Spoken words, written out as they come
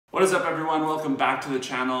What is up everyone? Welcome back to the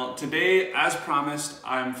channel. Today, as promised,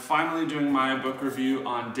 I'm finally doing my book review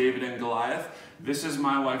on David and Goliath. This is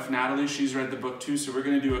my wife Natalie, she's read the book too, so we're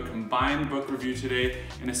going to do a combined book review today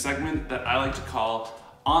in a segment that I like to call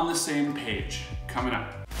On the Same Page. Coming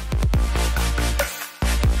up.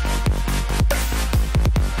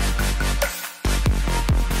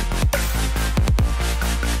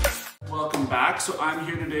 Welcome back. So I'm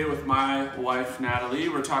here today with my wife Natalie.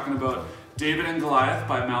 We're talking about David and Goliath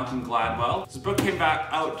by Malcolm Gladwell. This book came back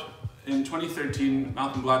out in 2013.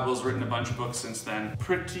 Malcolm Gladwell's written a bunch of books since then.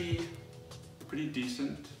 Pretty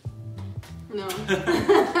decent. No.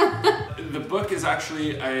 The book is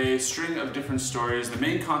actually a string of different stories. The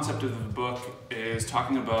main concept of the book is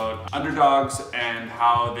talking about underdogs and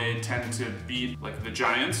how they tend to beat like the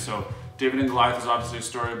giants. So David and Goliath is obviously a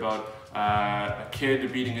story about a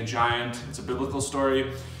kid beating a giant. It's a biblical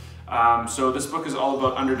story. So this book is all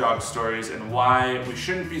about underdog stories and why we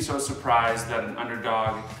shouldn't be so surprised that an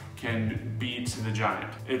underdog can beat the giant.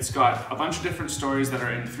 It's got a bunch of different stories that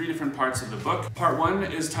are in 3 different parts of the book. Part 1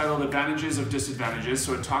 is titled Advantages of Disadvantages,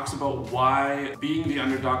 so it talks about why being the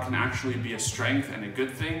underdog can actually be a strength and a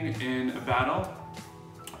good thing in a battle.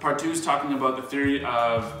 Part 2 is talking about the theory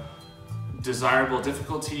of desirable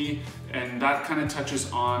difficulty, and that kind of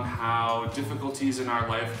touches on how difficulties in our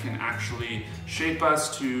life can actually shape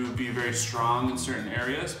us to be very strong in certain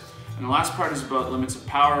areas. And the last part is about limits of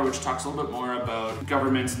power, which talks a little bit more about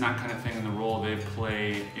governments and that kind of thing and the role they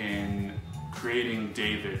play in creating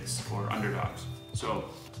Davids or underdogs. So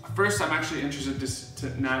first, I'm actually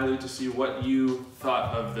interested Natalie, to see what you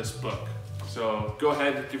thought of this book. So go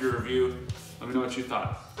ahead, give your review. Let me know what you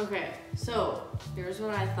thought. Okay, so here's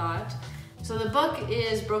what I thought. So the book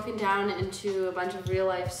is broken down into a bunch of real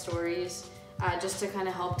life stories just to kind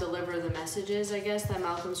of help deliver the messages, I guess, that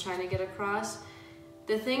Malcolm's trying to get across.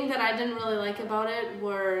 The thing that I didn't really like about it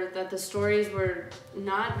were that the stories were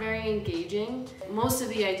not very engaging. Most of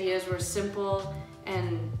the ideas were simple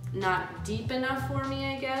and not deep enough for me,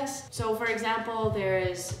 I guess. So for example, there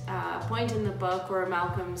is a point in the book where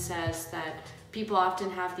Malcolm says that people often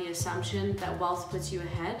have the assumption that wealth puts you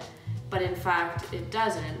ahead, but in fact it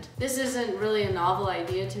doesn't. This isn't really a novel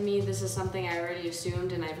idea to me. This is something I already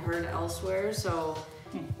assumed and I've heard elsewhere. So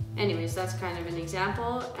anyways, that's kind of an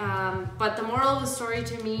example. But the moral of the story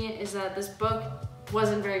to me is that this book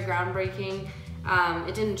wasn't very groundbreaking.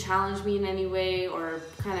 It didn't challenge me in any way or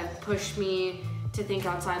kind of push me to think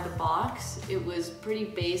outside the box. It was pretty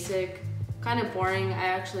basic, kind of boring. I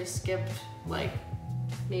actually skipped like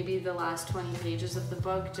maybe the last 20 pages of the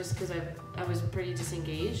book just because I was pretty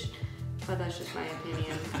disengaged. But that's just my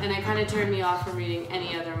opinion. And it kind of turned me off from reading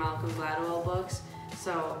any other Malcolm Gladwell books.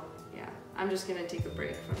 So yeah, I'm just gonna take a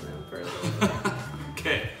break from them for a little bit.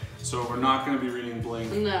 Okay, so we're not gonna be reading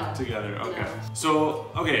Blink together. Okay. No.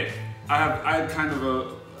 So, okay, I had kind of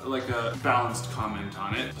a balanced comment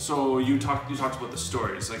on it. So you talked about the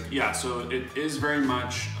stories. Like, yeah, so it is very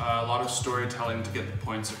much a lot of storytelling to get the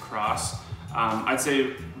points across. I'd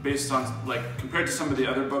say based on, like, compared to some of the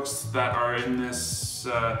other books that are in this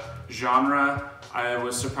genre, I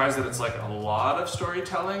was surprised that it's like a lot of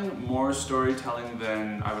storytelling, more storytelling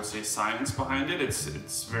than I would say science behind it.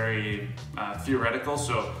 It's very theoretical,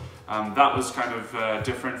 so that was kind of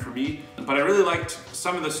different for me. But I really liked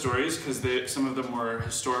some of the stories because some of them were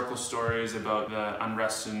historical stories about the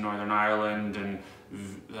unrest in Northern Ireland and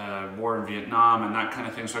war in Vietnam and that kind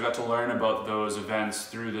of thing. So I got to learn about those events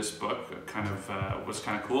through this book. It kind of was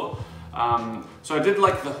kind of cool. So I did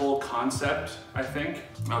like the whole concept, I think,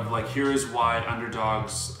 of like, here's why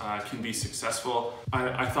underdogs can be successful.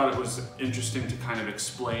 I thought it was interesting to kind of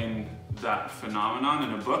explain that phenomenon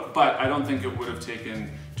in a book, but I don't think it would have taken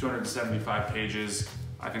 275 pages.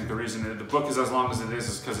 I think the reason the book is as long as it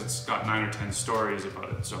is because it's got 9 or 10 stories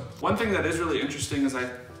about it. So one thing that is really interesting is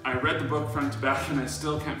I read the book front to back and I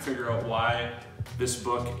still can't figure out why this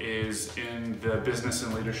book is in the business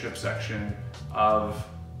and leadership section of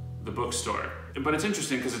the bookstore. But it's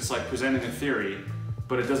interesting because it's like presenting a theory,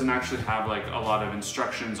 but it doesn't actually have like a lot of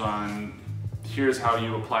instructions on here's how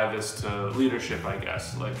you apply this to leadership, I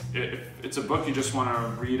guess. Like, if it's a book you just want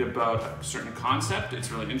to read about a certain concept,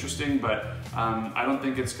 it's really interesting, but I don't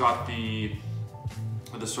think it's got the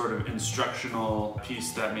sort of instructional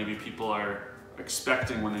piece that maybe people are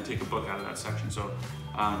expecting when they take a book out of that section. So,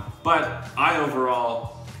 but I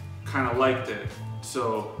overall kind of liked it.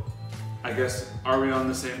 So I guess, are we on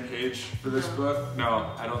the same page for this book?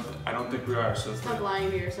 No, I don't think we are. So stop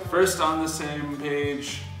lying to yourself. First on the same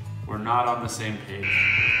page, we're not on the same page.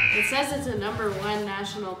 It says it's a #1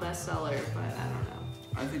 national bestseller, but I don't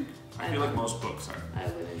know. I feel like most books are. I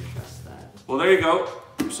wouldn't trust that. Well, there you go.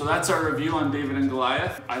 So that's our review on David and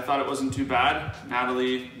Goliath. I thought it wasn't too bad.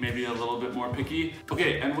 Natalie, maybe a little bit more picky.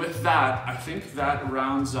 Okay, and with that, I think that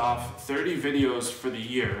rounds off 30 videos for the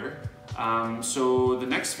year. So the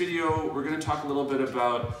next video, we're gonna talk a little bit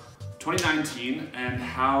about 2019 and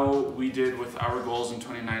how we did with our goals in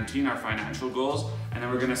 2019, our financial goals, and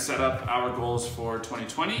then we're gonna set up our goals for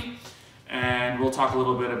 2020. And we'll talk a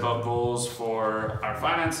little bit about goals for our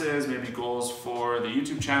finances, maybe goals for the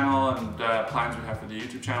YouTube channel and plans we have for the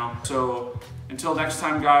YouTube channel. So until next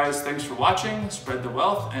time, guys, thanks for watching, spread the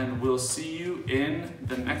wealth, and we'll see you in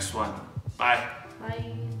the next one. Bye.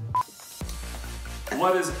 Bye.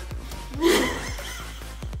 What is...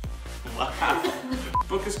 Wow. The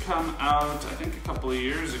book has come out, I think, a couple of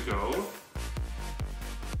years ago.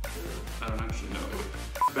 I don't actually know.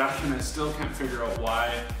 Back, and I still can't figure out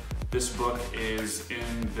why this book is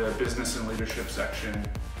in the business and leadership section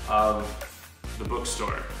of the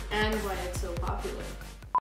bookstore. And why it's so popular.